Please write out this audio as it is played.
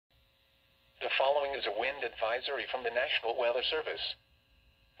following is a wind advisory from the National Weather Service,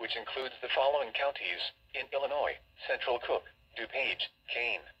 which includes the following counties in Illinois: Central Cook, DuPage,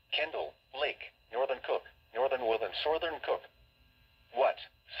 Kane, Kendall, Lake, Northern Cook, Northern Will, and Southern Cook. What?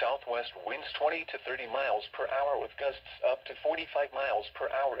 Southwest winds 20 to 30 miles per hour with gusts up to 45 miles per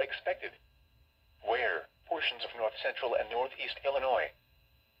hour expected. Where? Portions of north central and northeast Illinois.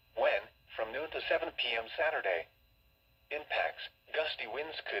 When? From noon to 7 p.m. Saturday. Impacts: gusty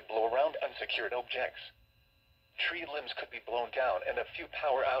winds could blow around unsecured objects. Tree limbs could be blown down and a few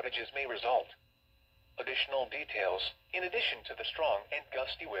power outages may result. Additional details: in addition to the strong and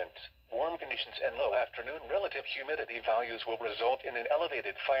gusty winds, warm conditions and low afternoon relative humidity values will result in an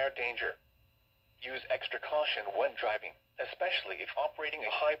elevated fire danger. Use extra caution when driving, especially if operating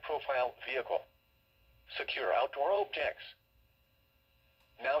a high-profile vehicle. Secure outdoor objects.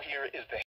 Now here is the